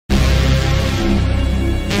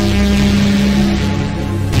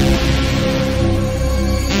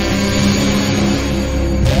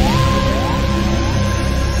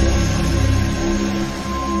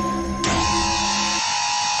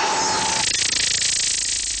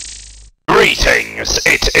Greetings,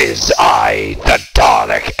 it is I, the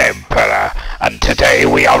Dalek Emperor, and today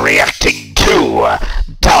we are reacting to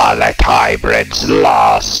Dalek Hybrid's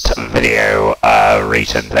last video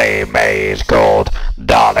recently made called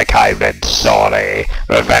Dalek Hybrid Story,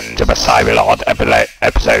 Revenge of a Cyberlord,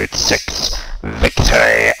 Episode 6,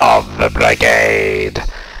 Victory of the Brigade.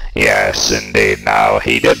 Yes, indeed. Now,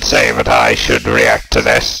 he did say that I should react to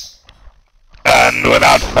this. And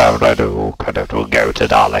without further ado, we'll go to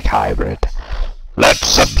Dalek Hybrid.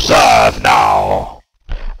 Let's observe now.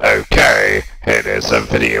 Okay, here is the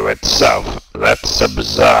video itself. Let's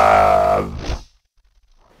observe.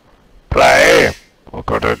 Play. We're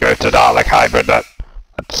going to go to Dalek Hybrid. Let's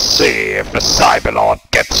see if the Cyberlord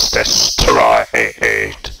gets destroyed.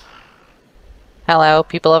 Hello,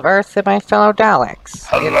 people of Earth and my fellow Daleks.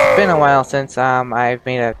 Hello. It's been a while since I've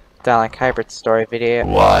made a Dalek Hybrid story video.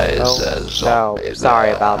 Why is there zombies so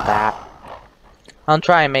sorry about that. I'll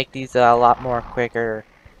try and make these a lot more quicker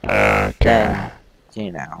than,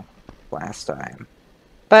 you know, last time.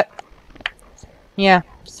 But, yeah,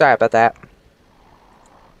 sorry about that.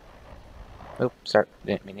 Oops, sorry,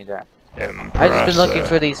 didn't mean to do that. I've just been looking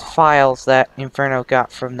for these files that Inferno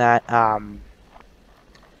got from that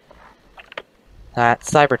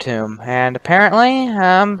cyber tomb, and apparently,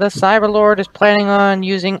 the Cyberlord is planning on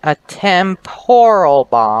using a temporal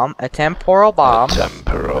bomb. A temporal bomb.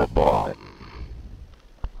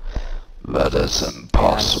 That is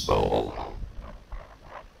impossible.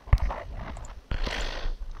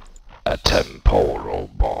 A temporal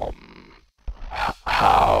bomb.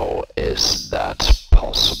 How is that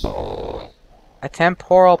possible? A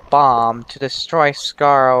temporal bomb to destroy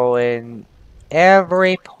Scarrow in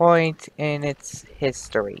every point in its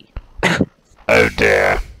history. Oh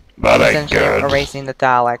dear. That ain't good. Erasing the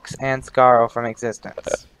Daleks and Scarrow from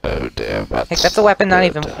existence. Oh dear, that's a weapon not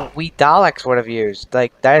even we Daleks would have used.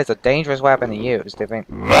 Like, that is a dangerous weapon to use.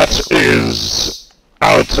 That is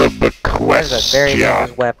out of the question. That is a very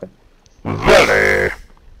dangerous weapon. Very.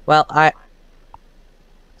 Well, I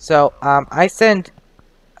send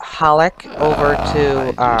Halleck over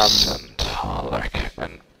to sent Halleck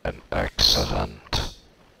an accident.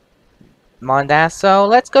 Mondas, so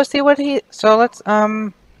let's go see what let's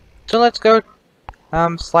go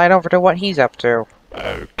slide over to what he's up to.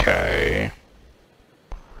 Okay.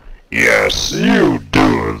 Yes, you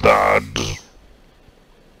do that.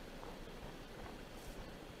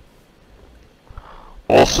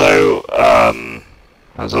 Also,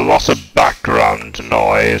 there's a lot of background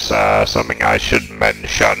noise, something I should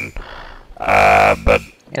mention, but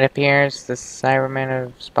it appears the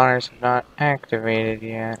Cybermen spawners have not activated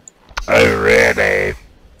yet. Oh, really?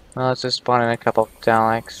 Well, let's just spawn in a couple of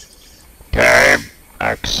Daleks. Okay,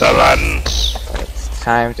 excellent. It's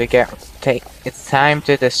time to it's time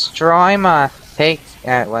to destroy well, actually,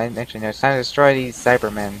 no, it's time to destroy these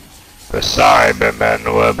Cybermen. The Cybermen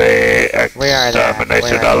will be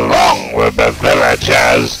exterminated along with the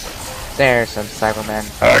villagers. There's some Cybermen.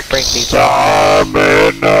 Break these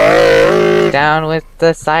Exterminate! Down with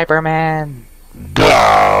the Cybermen!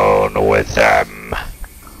 Down with them!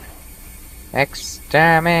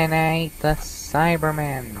 Exterminate the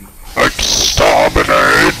Cybermen!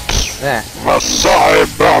 Exterminate the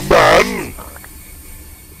Cybermen!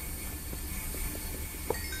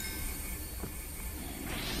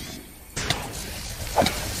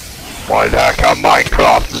 Why the heck are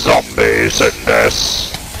Minecraft zombies in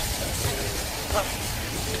this?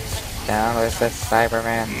 Down with the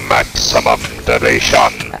Cybermen. Maximum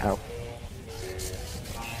deletion. Uh-oh.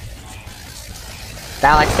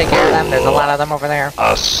 Daleks, take care of them. There's a lot of them over there.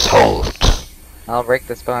 Assault. I'll break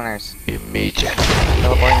the spawners. Immediately.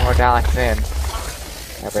 Teleporting more Daleks in.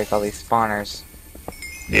 I'll break all these spawners.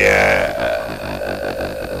 Yes.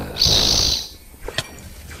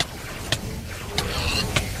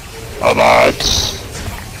 Alert.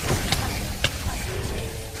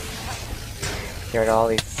 Get rid of all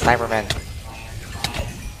these Cybermen.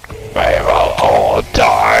 They will all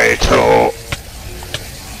die too.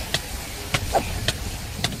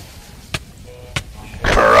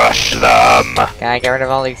 Crush them. Gotta get rid of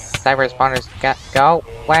all these cyber spawners. Go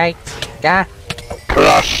away.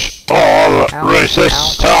 Crush all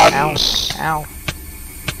resistance. Ow.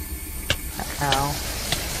 Ow.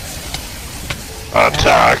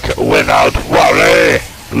 Attack without worry.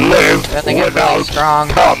 Live without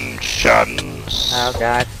conscience. Oh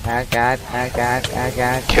god.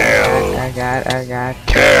 Kill.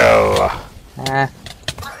 Kill.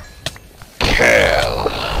 Kill.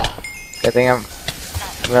 Good thing I'm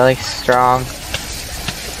really strong.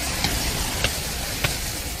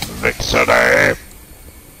 Victory.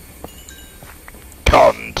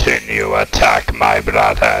 Continue attack, my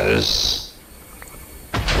brothers.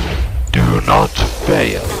 Do not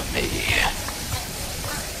fail me.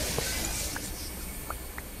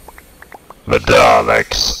 The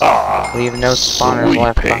Daleks are Leave no spawners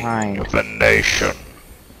left sweeping behind. the nation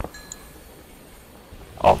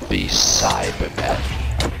of the Cybermen.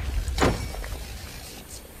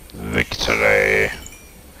 Victory.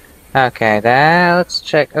 Okay, then let's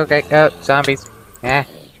check. Okay, go zombies. Yeah.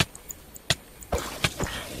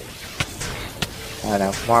 Oh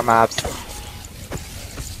no, more mobs.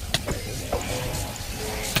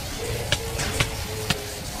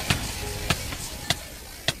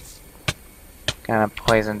 Kind of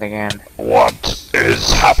poisoned again. What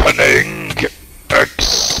is happening?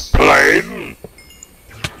 Explain.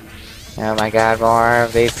 Oh my god, more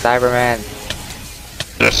of these Cybermen.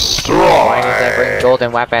 Destroy. Why did they bring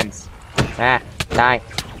golden weapons? Ah, die.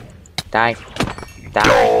 Die. Die.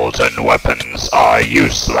 Golden weapons are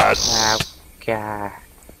useless. Oh god.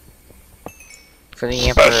 For the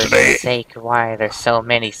Especially- Emperor's sake, why are there so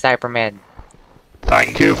many Cybermen?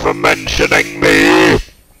 Thank you for mentioning me.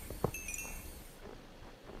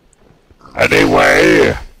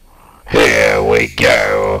 Anyway, here we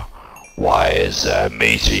go. Why is there a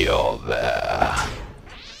meteor there?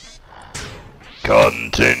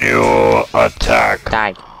 Continue attack.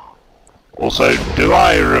 Die. Also, do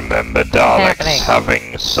I remember Daleks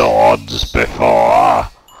having swords before?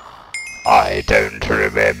 I don't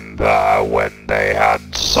remember when they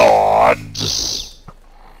had swords.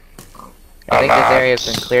 I think this area has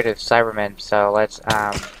been cleared of Cybermen, so let's,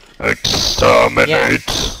 Exterminate. Yeah.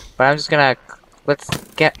 But I'm just gonna, let's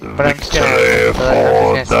get, but I'm just Victory gonna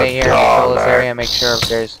for stay here the and control this area and make Daleks. sure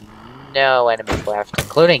there's no enemies left,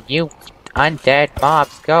 including you undead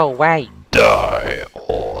mobs. Go away! Die,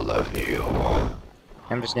 all of you.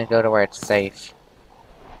 I'm just gonna go to where it's safe.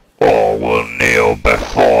 All will kneel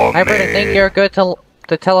before I me. really think you're good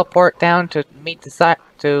to teleport down to meet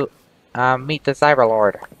the meet the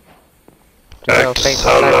Cyberlord. To go face the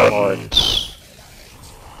Cyberlord. Excellent.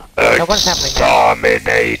 So what's happening now?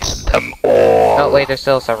 Exterminate them all. Oh wait, there's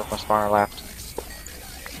still a Cyberlord spawner left.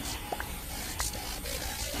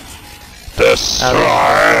 Destroy.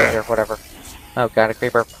 Oh, there's whatever. Oh god, a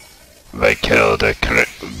creeper. They killed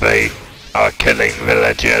they are killing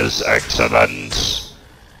villagers. Excellent.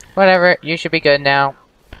 Whatever, you should be good now.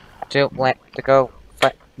 To go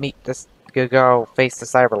meet this. Go face the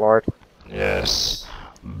Cyberlord. Yes.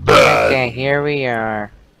 Burn. Okay, here we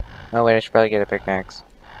are. Oh wait, I should probably get a pickaxe.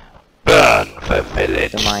 Burn the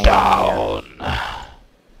village The mine, down.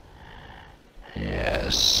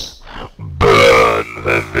 Yes. Burn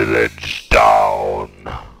the village down.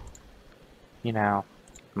 You know,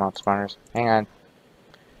 mob spawners. Hang on.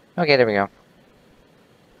 Okay, there we go.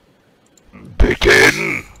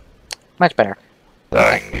 Begin. Much better.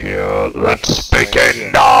 Thank you. Let's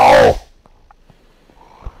begin now.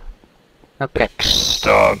 Okay.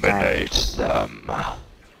 Exterminate them.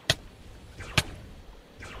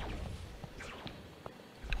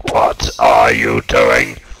 What are you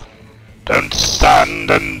doing? Don't stand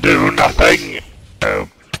and do nothing. Oh.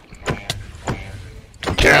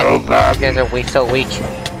 Kill You them. guys are weak, so weak.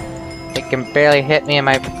 They can barely hit me in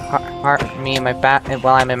my while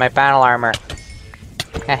I'm in my battle armor.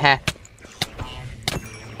 Haha.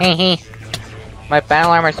 Hee. My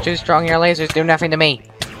battle armor is too strong. Your lasers do nothing to me.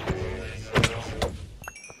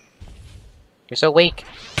 You're so weak.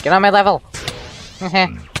 Get on my level. Haha.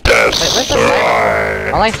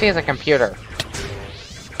 Destroy. All I see is a computer.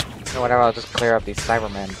 Or whatever. I'll just clear up these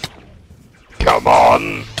Cybermen. Come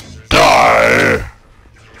on. Die.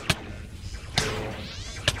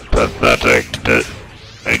 Pathetic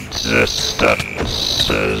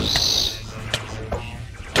existences.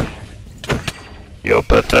 Your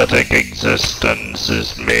pathetic existence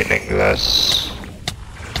is meaningless.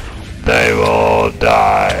 They will all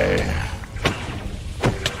die.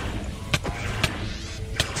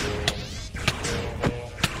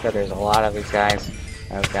 So there's a lot of these guys.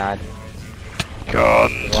 Oh god.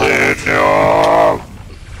 Continue.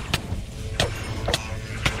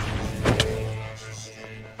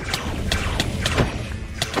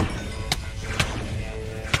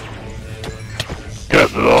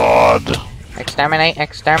 Good lord. Exterminate,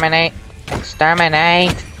 exterminate,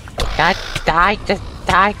 exterminate! God, die, just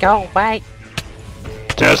die, go away!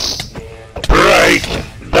 Just break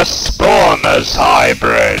the spawner's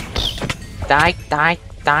hybrid. Die, die,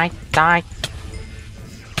 die, die!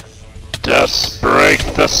 Just break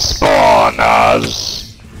the spawners.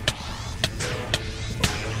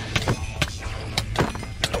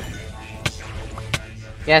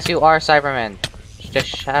 Yes, you are Cybermen. Just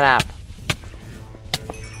shut up.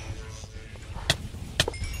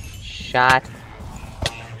 Shut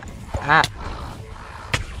up.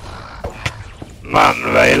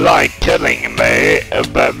 Man, they like killing me,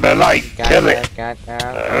 but they like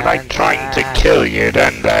like trying to kill you,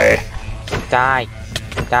 don't they? Die.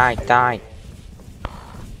 Die, die.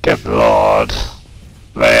 Good lord.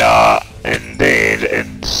 They are indeed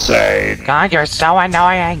insane. God, you're so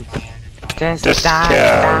annoying. Just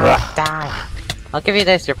die. I'll give you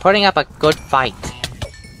this, you're putting up a good fight.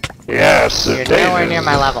 Yes, you're nowhere near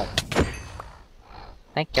my level.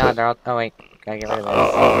 Thank God they're all— oh wait, gotta get rid of this.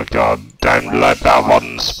 Oh god, don't let that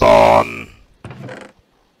one spawn.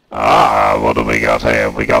 Ah, what do we got here?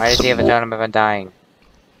 We got Why does some— he have a totem of undying?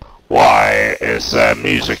 Why is there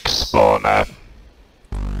music spawner?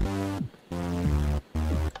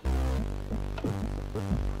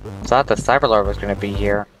 Thought the Cyberlord was gonna be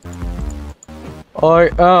here. I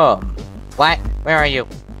am. What? Where are you?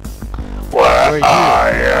 Where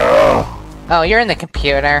are you? Oh, you're in the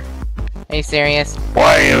computer. Are you serious?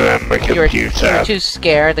 Why are you in the computer? You were too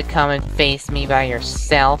scared to come and face me by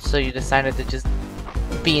yourself, so you decided to just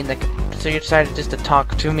be in the— so you decided just to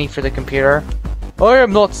talk to me for the computer? I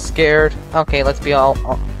am not scared. Okay, let's be be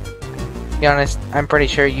honest, I'm pretty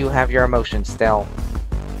sure you have your emotions still.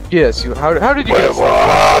 Yes, you— how did you get—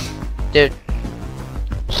 what? Dude.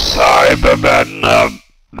 Cyberman,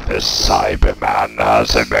 this Cyberman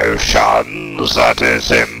has emotions. That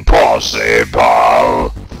is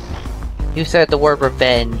impossible. You said the word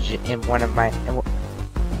revenge in one of my— a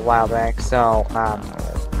while back, so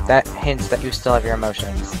that hints that you still have your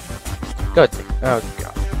emotions. Good. Oh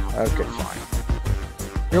god. Okay, fine.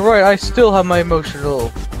 You're right, I still have my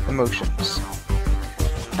emotions.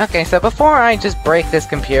 Okay, so before I just break this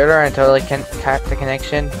computer and totally cut the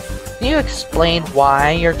connection, can you explain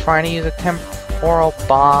why you're trying to use a temporal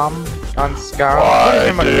bomb on Scarlet? What is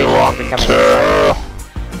your motivation for becoming a Cyberlord?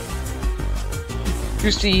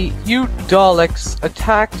 You see, you Daleks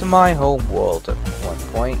attacked my homeworld at one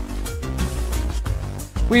point.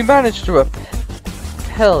 We managed to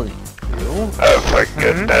repel you. Oh, for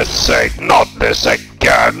goodness sake, not this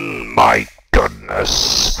again, my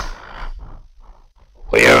goodness.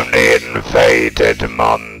 We only invaded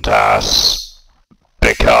Montas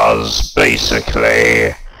because,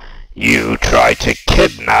 basically, you tried to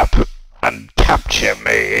kidnap and capture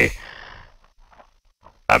me.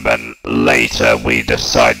 And then later we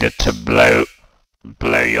decided to blow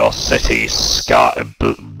your city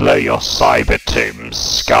blow your cyber tomb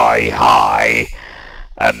sky high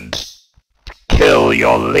and kill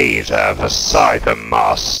your leader, the Cyber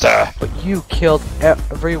Master. But you killed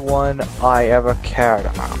everyone I ever cared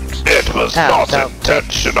about. It was not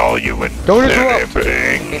intentional, you silly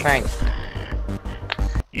being.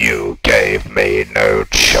 You gave me no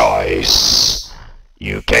choice.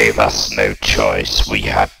 You gave us no choice. We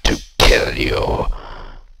had to kill you.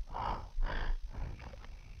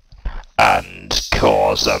 And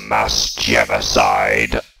cause a mass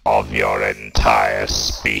genocide of your entire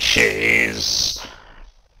species.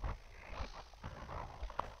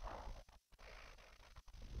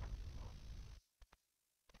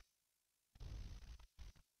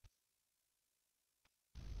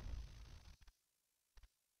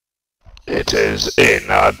 It is in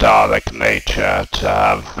our Dalek nature to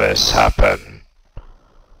have this happen.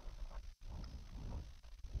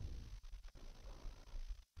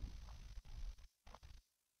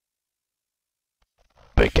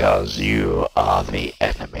 Because you are the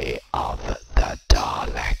enemy of the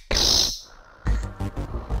Daleks.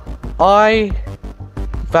 I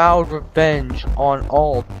vowed revenge on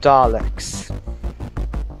all Daleks.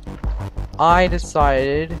 I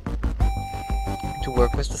decided to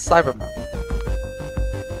work with the Cybermen.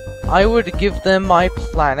 I would give them my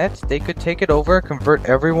planet, they could take it over, convert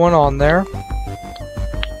everyone on there.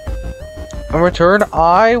 In return,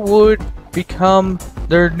 I would become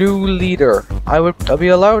their new leader. I'd be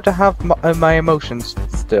allowed to have my emotions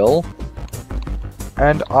still.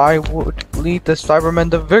 And I would lead the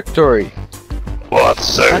Cybermen to victory. What,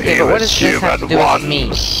 so okay, he was human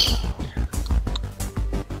once?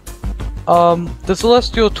 The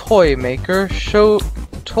Celestial Toy Maker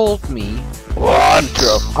told me what? The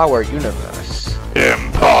future of our universe.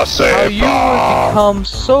 Impossible. How you would become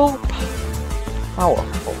so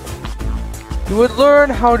powerful. You would learn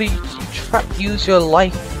how to use your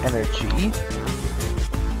life energy,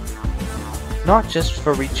 not just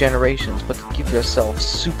for regenerations, but to give yourself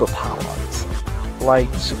superpowers, like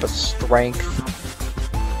super strength,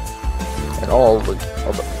 and all the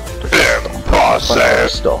other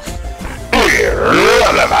stuff.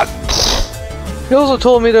 Irrelevant. He also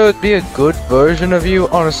told me there would be a good version of you.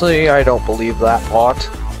 Honestly, I don't believe that part.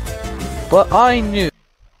 But I knew.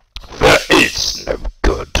 There is no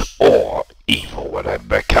good or evil when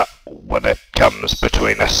it comes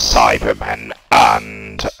between a Cyberman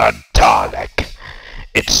and a Dalek.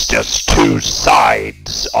 It's just two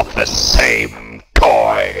sides of the same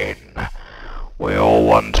coin. We all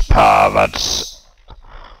want power,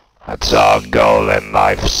 that's our goal in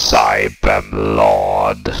life, Cyberlord.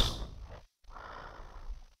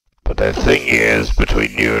 But the thing is,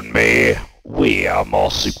 between you and me, we are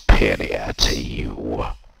more superior to you.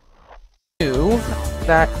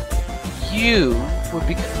 That you would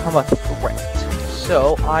become a threat,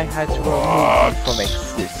 so I had to remove you from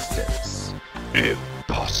existence.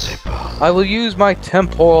 Impossible. I will use my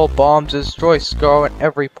temporal bomb to destroy Scar at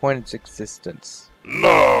every point in its existence.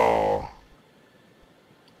 No.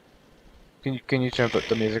 Can you turn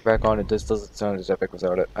the music back on? This doesn't sound as epic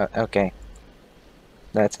without it. Okay.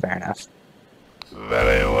 That's fair enough.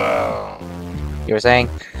 Very well. You were saying?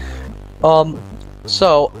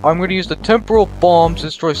 So, I'm going to use the temporal bomb to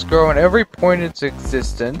destroy Skrull at every point in its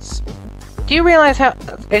existence. Do you realize how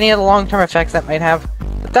any of the long-term effects that might have?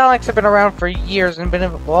 The Daleks have been around for years and been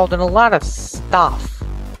involved in a lot of stuff.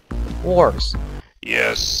 Wars.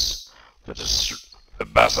 Yes, the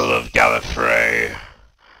Battle of Gallifrey,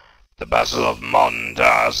 the Battle of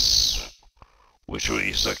Mondas, which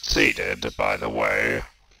we succeeded, by the way,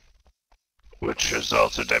 which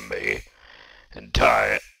resulted in me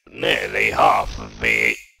nearly half of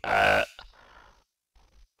the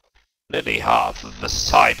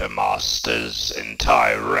Cybermaster's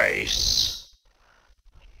entire race.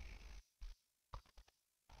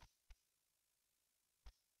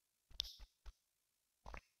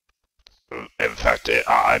 In fact, it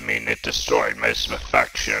destroyed most of the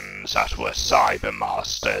factions that were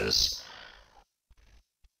Cybermasters,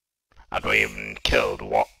 and we even killed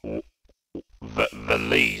the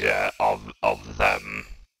leader of them.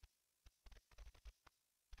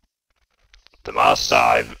 The Master,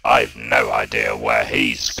 I've no idea where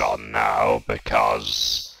he's gone now,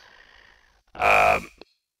 because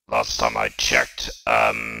last time I checked,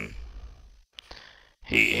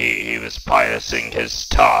 he was piloting his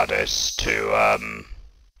TARDIS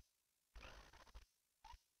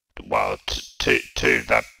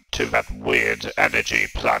to that weird energy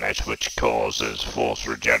planet which causes force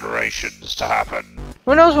regenerations to happen.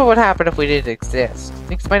 Who knows what would happen if we didn't exist?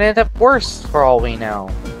 Things might end up worse for all we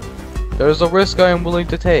know. There's a risk I am willing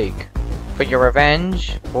to take. For your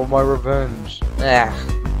revenge? For my revenge. Ugh.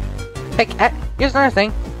 Heck, here's another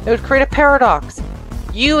thing. It would create a paradox.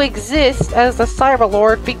 You exist as the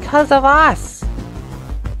Cyberlord because of us!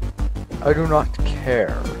 I do not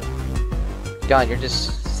care. God, you're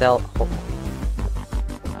just Is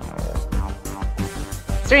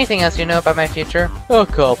there anything else you know about my future? A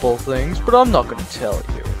couple things, but I'm not gonna tell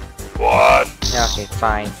you. What? Okay,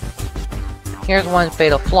 fine. Here's one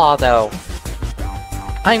fatal flaw, though.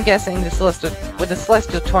 I'm guessing the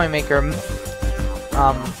Celestial Toymaker,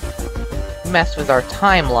 messed with our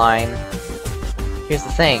timeline. Here's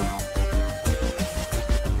the thing.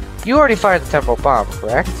 You already fired the temporal bomb,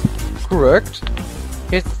 correct? Correct.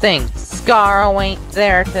 Here's the thing. Scarrow ain't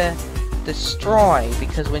there to destroy,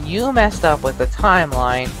 because when you messed up with the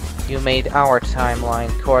timeline, you made our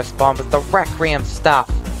timeline correspond with the Requiem stuff.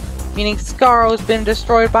 Meaning Scarrow's been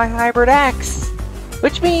destroyed by Hybrid X.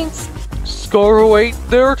 Which means Scarrow ain't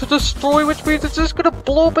there to destroy, which means it's just gonna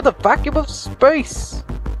blow up in the vacuum of space.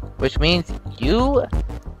 Which means you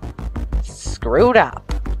screwed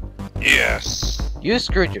up. Yes. You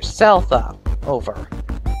screwed yourself up. Over.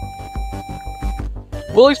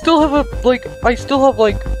 Well, I still have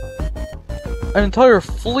an entire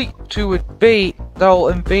fleet to invade. That'll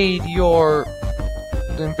invade the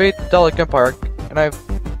Dalek Empire, and I've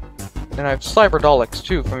cyber Daleks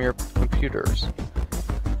too from your computers.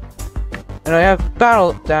 And I have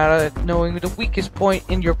battle data knowing the weakest point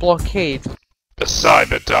in your blockade. The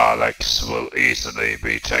Cyber Daleks will easily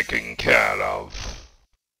be taken care of.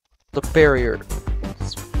 The barrier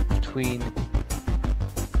between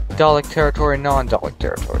Dalek territory and non-Dalek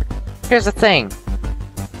territory. Here's the thing.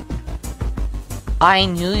 I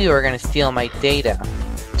knew you were gonna steal my data,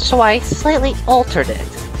 so I slightly altered it.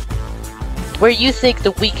 Where you think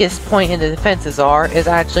the weakest point in the defenses are is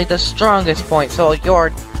actually the strongest point, so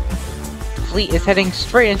your fleet is heading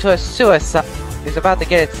straight into a suicide. Is about to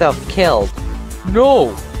get itself killed.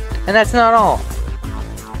 No! And that's not all.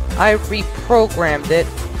 I reprogrammed it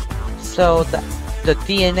so that the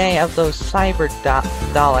DNA of those Cyber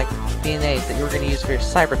Dalek DNAs that you were going to use for your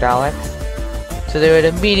Cyber Daleks, so they would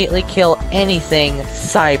immediately kill anything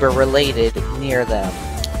cyber-related near them,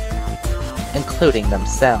 including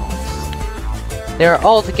themselves. They are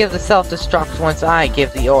all to give the self-destruct once I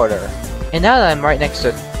give the order. And now that I'm right next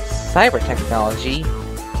to cyber technology,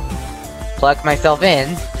 plug myself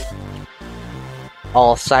in,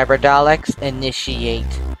 All Cyber Daleks initiate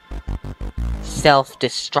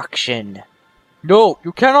self-destruction. No,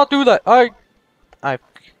 you cannot do that. I.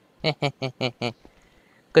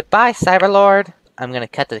 Goodbye, Cyberlord. I'm gonna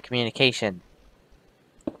cut the communication.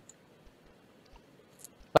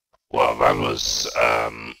 Well, that was,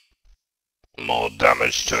 more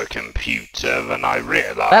damage to a computer than I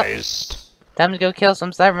realized. Time to go kill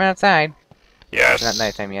some Cybermen outside. Yes. It's not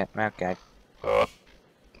nighttime yet. Oh god. What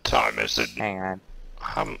time is it? Hang on.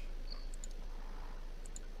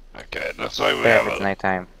 Okay, that's why we There, have it's a...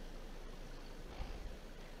 nighttime.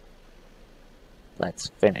 Let's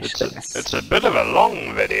finish this. It's a bit of a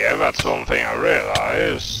long video, that's one thing I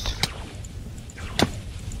realized.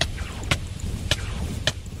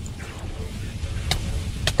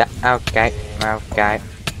 Okay, okay.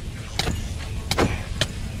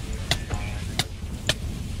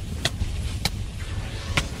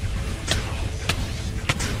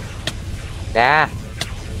 Yeah.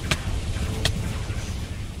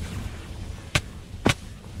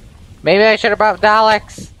 Maybe I should have brought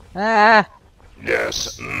Daleks. Ah.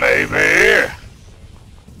 Yes, maybe.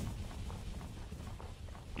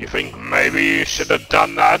 You think maybe you should have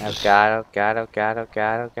done that? Oh god, oh god, oh god, oh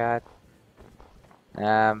god, oh god.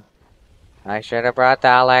 I should have brought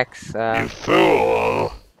Daleks. You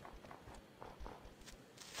fool.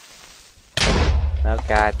 Oh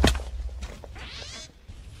god.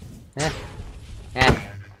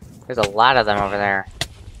 There's a lot of them over there.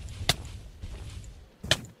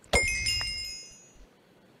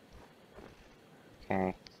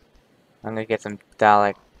 Okay. I'm gonna get some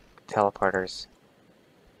Dalek teleporters.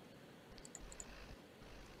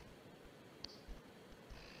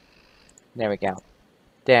 There we go.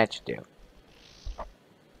 That should do.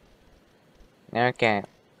 Okay.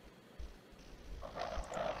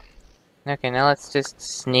 Okay, now let's just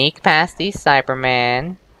sneak past these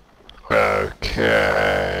Cybermen. Okay.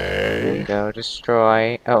 Go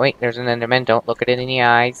destroy. Oh wait, there's an Enderman. Don't look at it in the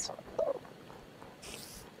eyes.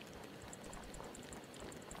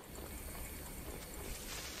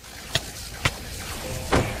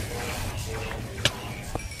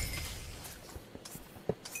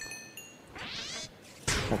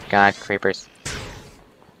 Oh god, creepers.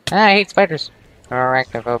 Ah, I hate spiders.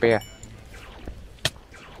 Arachnophobia.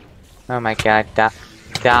 Oh my god,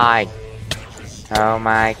 die. Oh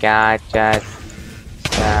my god, just...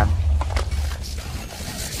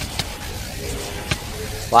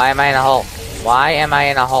 Why am I in a hole? Why am I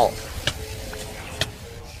in a hole?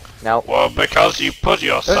 Nope. Well, because you put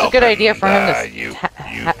yourself It was a good idea for him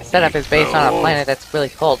to set up his base on a planet that's really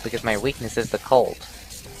cold because my weakness is the cold.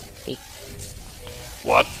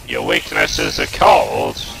 What? Your weakness is the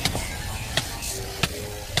cold?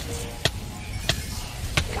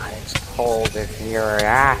 God, it's cold in here.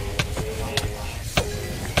 Ah.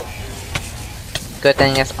 Good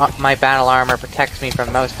thing is my battle armor protects me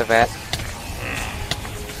from most of it.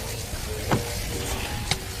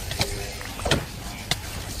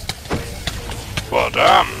 Well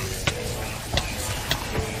done.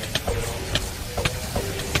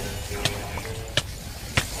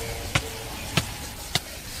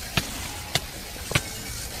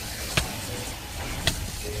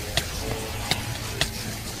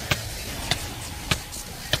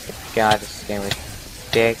 God, this game is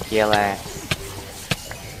ridiculous.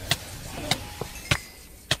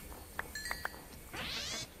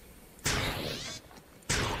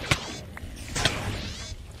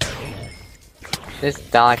 This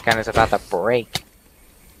Dalek gun is about to break.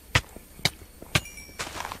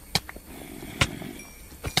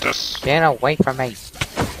 Just Get away from me.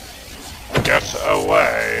 get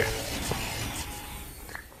away.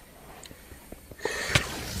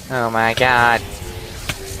 Oh my god.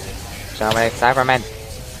 So many Cybermen.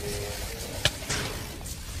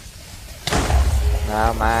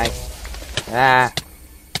 Oh my. Ah.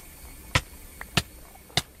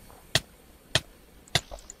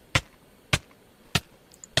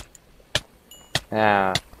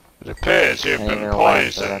 Oh. It appears you've been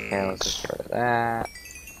poisoned. Okay, let's destroy that.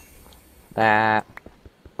 That.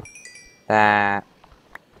 That.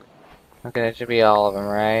 Okay, that should be all of them,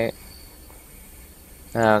 right?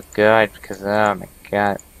 Oh, good, because, oh my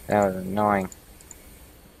god, that was annoying.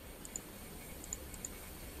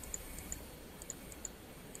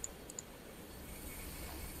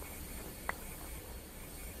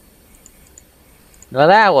 Well,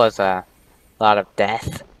 that was a lot of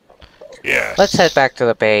death. Yes. Let's head back to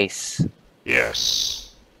the base. Yes.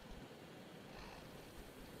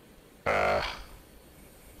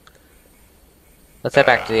 Let's head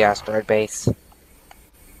back to the asteroid base.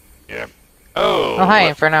 Yeah. Oh. Oh, hi,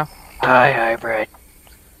 Inferno. Hi, Hybrid.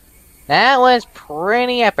 That was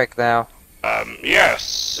pretty epic, though.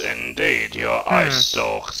 Yes, indeed, your eye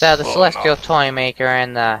stalks. So the Celestial Toy Maker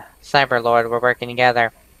and the Cyberlord were working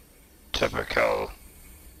together. Typical.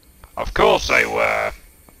 Of course they were.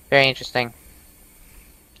 Very interesting.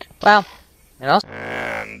 Well, and also...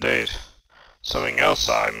 Indeed. Something else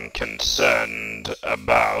I'm concerned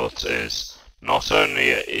about is not only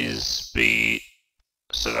is the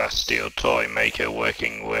Celestial Toy Maker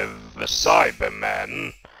working with the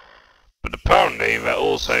Cybermen, but apparently they're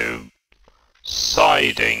also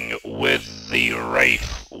siding with the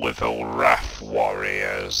Wrath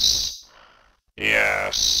Warriors.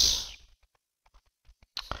 Yes.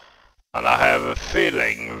 And I have a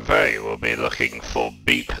feeling they will be looking for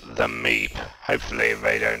Beep the Meep. Hopefully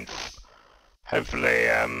they don't... Hopefully,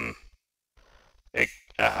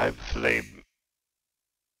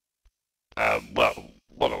 well,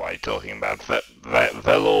 what am I talking about?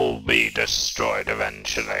 They'll all be destroyed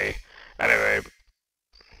eventually. Anyway.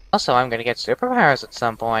 Also, I'm gonna get superpowers at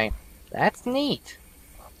some point. That's neat.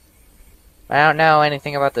 I don't know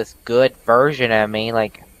anything about this good version of me,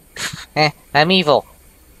 like... I'm evil.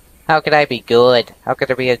 How could I be good? How could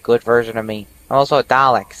there be a good version of me? I'm also a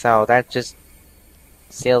Dalek, so that just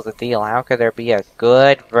seals the deal. How could there be a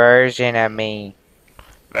good version of me?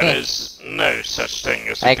 There is no such thing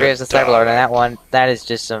as a I agree good with the Cyberlord on Dalek. that one. That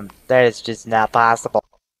is just not possible.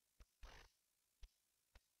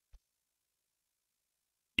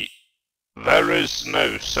 There is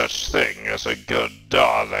no such thing as a good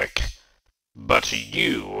Dalek, but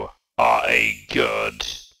you are a good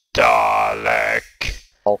Dalek.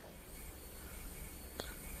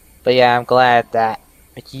 But yeah, I'm glad that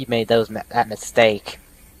he made that mistake.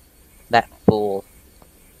 That fool.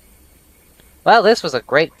 Well, this was a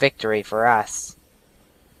great victory for us.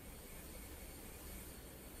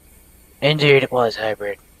 Indeed it was,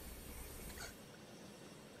 Hybrid.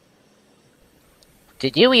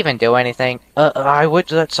 Did you even do anything? I went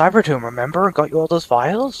to that cyber tomb, remember? And got you all those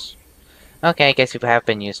files? Okay, I guess you have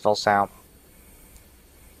been useful, so...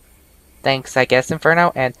 Thanks, I guess,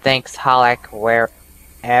 Inferno, and thanks, Halleck,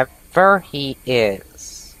 wherever he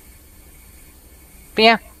is. But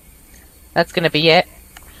yeah, that's gonna be it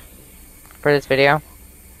for this video.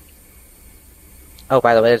 Oh,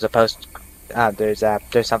 by the way, there's a post. There's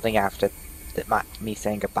something after me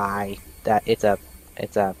saying goodbye. That it's a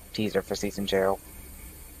teaser for season 2.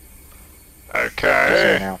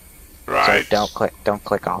 Okay. So now, Right. so don't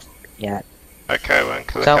click off yet. Okay, well,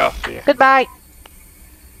 click So, off here. goodbye.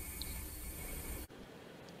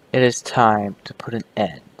 It is time to put an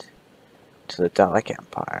end to the Dalek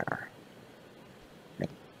Empire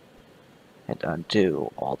and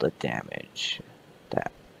undo all the damage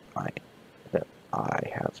that I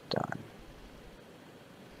have done.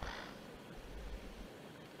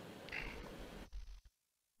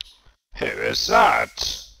 Who is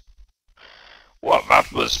that? Well,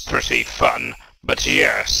 that was pretty fun, but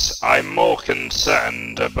yes, I'm more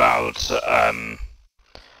concerned about,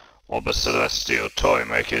 what the Celestial Toy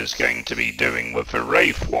Maker is going to be doing with the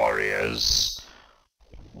Wraith Warriors.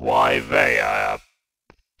 Why they are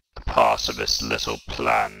part of this little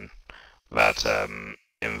plan that,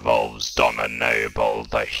 involves Donna Noble,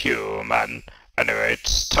 the human. Anyway,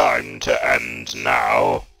 it's time to end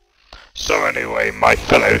now. So anyway, my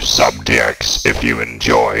fellow subjects, if you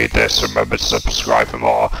enjoyed this, remember to subscribe for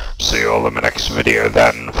more. See you all in the next video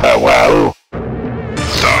then. Farewell.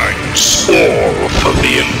 Thanks all for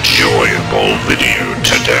the enjoyable video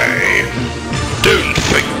today. Don't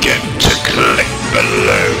forget to click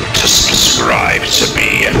below to subscribe to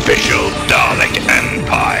the official Dalek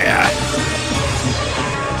Empire,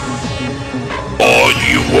 or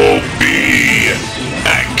you will be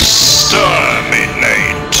exterminated.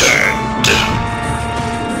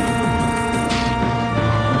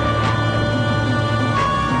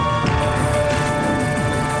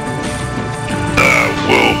 There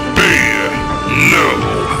will be no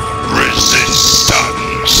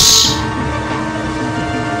resistance.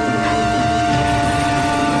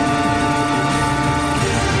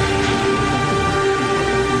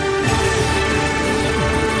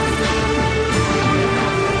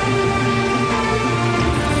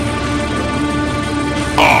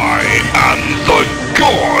 I am the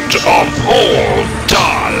God of all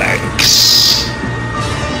time.